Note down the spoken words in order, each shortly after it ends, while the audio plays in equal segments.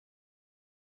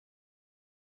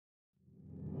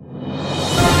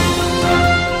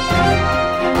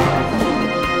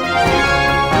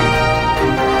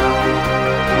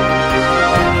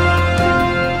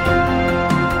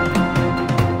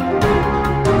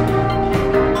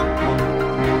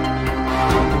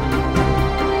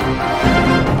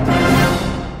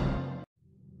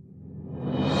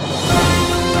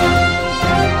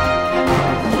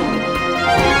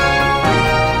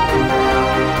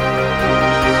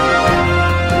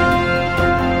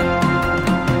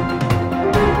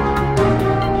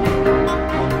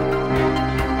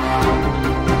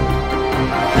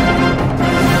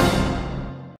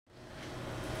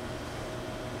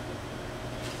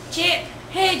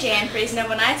JNF's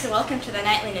Noble Nights, and welcome to the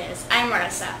Nightly News. I'm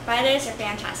Marissa. Fridays are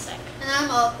fantastic. And I'm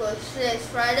Alquist. Today is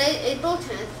Friday, April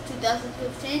 10th,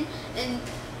 2015, and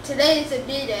today is the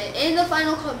B-Day and the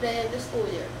final club day of the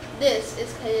school year. This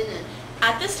is JNF.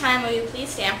 At this time, will you please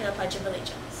stand for the Pledge of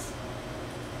Allegiance?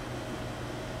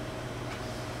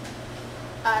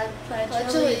 I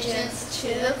pledge allegiance to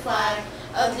the flag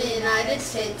of the United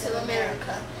States of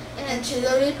America and to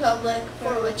the republic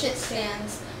for which it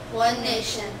stands, one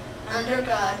nation, under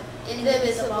God,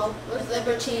 indivisible, with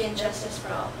liberty and justice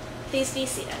for all. Please be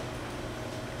seated.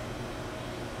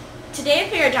 Today,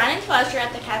 for your dining pleasure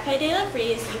at the Cafe de la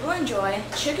Frise, you will enjoy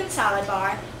chicken salad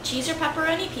bar, cheese or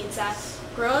pepperoni pizza,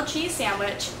 grilled cheese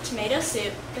sandwich, tomato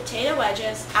soup, potato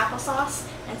wedges, applesauce,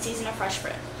 and season of fresh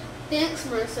fruit. Thanks,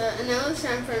 Marissa, and now it's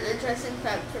time for an interesting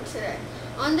fact for today.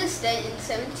 On this day in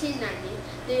 1790,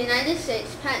 the United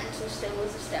States patent system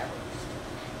was established.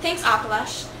 Thanks,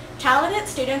 Akalash. Talented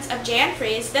students of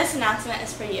JNF, this announcement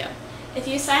is for you. If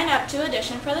you sign up to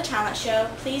audition for the talent show,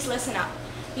 please listen up.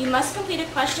 You must complete a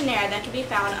questionnaire that can be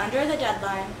found under the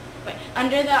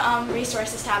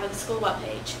resources tab of the school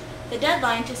webpage. The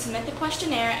deadline to submit the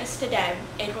questionnaire is today,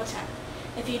 April 10th.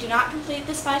 If you do not complete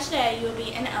this by today, you will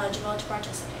be ineligible to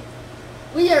participate.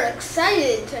 We are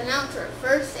excited to announce our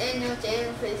first annual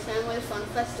JNF Family Fun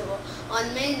Festival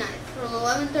on May 9th from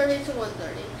 11:30 to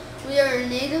 1:30. We are in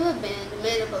need of a band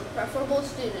made up of preferable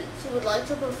students who would like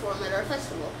to perform at our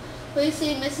festival. Please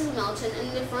see Mrs. Melton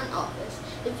in the front office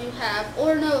if you have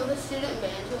or know of a student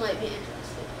band who might be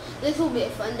interested. This will be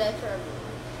a fun day for everyone.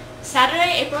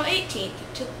 Saturday, April 18th,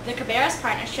 the Cabarrus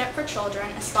Partnership for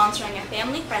Children is sponsoring a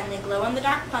family-friendly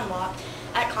glow-in-the-dark fun walk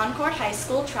at Concord High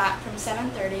School track from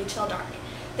 7:30 till dark.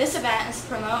 This event is to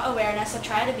promote awareness of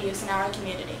child abuse in our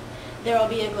community. There will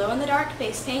be a glow-in-the-dark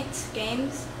face paints,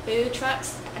 games, food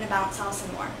trucks, and a bounce house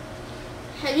and more.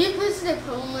 Have you posted a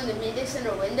poem on the Media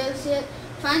Center windows yet?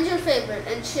 Find your favorite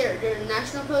and share it during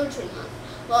National Poetry Month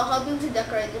while helping to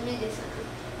decorate the Media Center.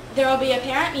 There will be a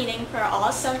parent meeting for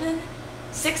all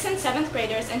 6th and 7th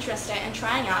graders interested in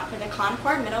trying out for the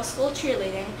Concord Middle School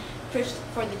cheerleading for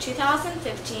the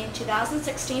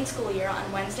 2015-2016 school year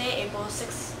on Wednesday, April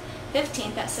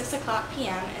 15th at 6 o'clock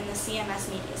p.m. in the CMS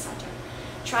Media Center.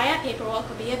 Tryout paperwork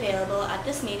will be available at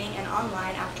this meeting and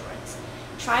online afterwards.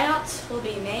 Tryouts will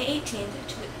be May 18th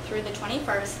through the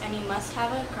 21st, and you must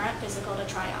have a current physical to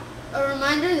try out. A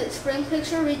reminder that spring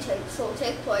picture retakes will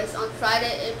take place on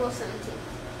Friday, April 17th.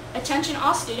 Attention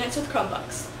all students with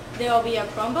Chromebooks. There will be a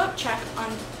Chromebook check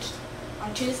on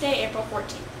Tuesday, April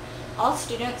 14th. All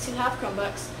students who have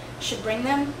Chromebooks should bring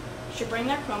their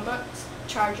Chromebooks,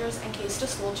 chargers, and case to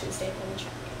school Tuesday for the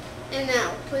check. And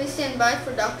now, please stand by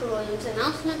for Dr. Williams'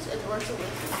 announcements and words of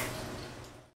wisdom.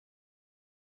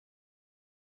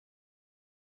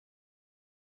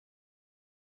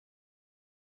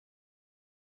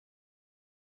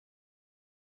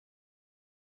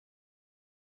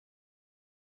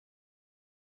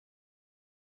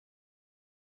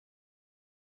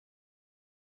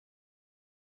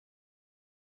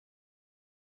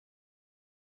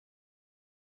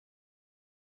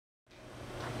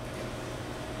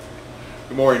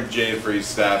 Good morning, JNF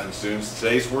staff and students.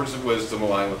 Today's words of wisdom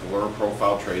align with the learner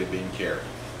profile trait of being caring.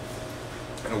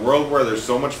 In a world where there's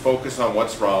so much focus on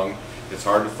what's wrong, it's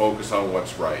hard to focus on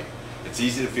what's right. It's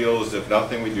easy to feel as if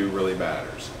nothing we do really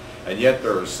matters. And yet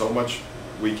there is so much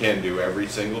we can do every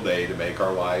single day to make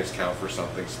our lives count for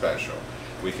something special.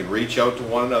 We can reach out to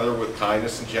one another with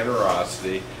kindness and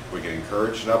generosity. We can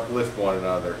encourage and uplift one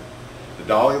another. The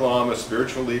Dalai Lama,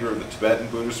 spiritual leader of the Tibetan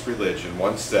Buddhist religion,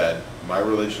 once said, "My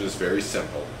religion is very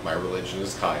simple. My religion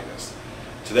is kindness."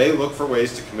 Today, look for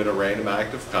ways to commit a random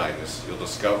act of kindness. You'll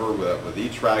discover that with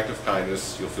each act of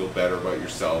kindness, you'll feel better about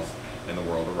yourself and the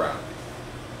world around you.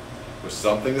 With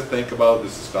something to think about,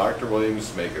 this is Dr.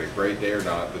 Williams. Make it a great day or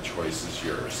not, the choice is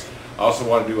yours. I also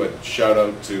want to do a shout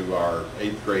out to our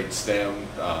 8th grade STEM.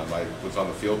 I was on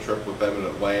the field trip with them in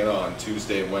Atlanta on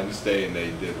Tuesday and Wednesday, and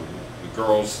the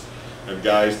girls and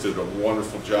guys did a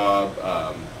wonderful job.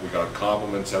 We got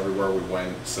compliments everywhere we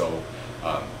went, so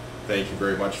thank you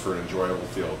very much for an enjoyable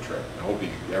field trip. I hope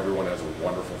everyone has a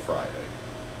wonderful Friday.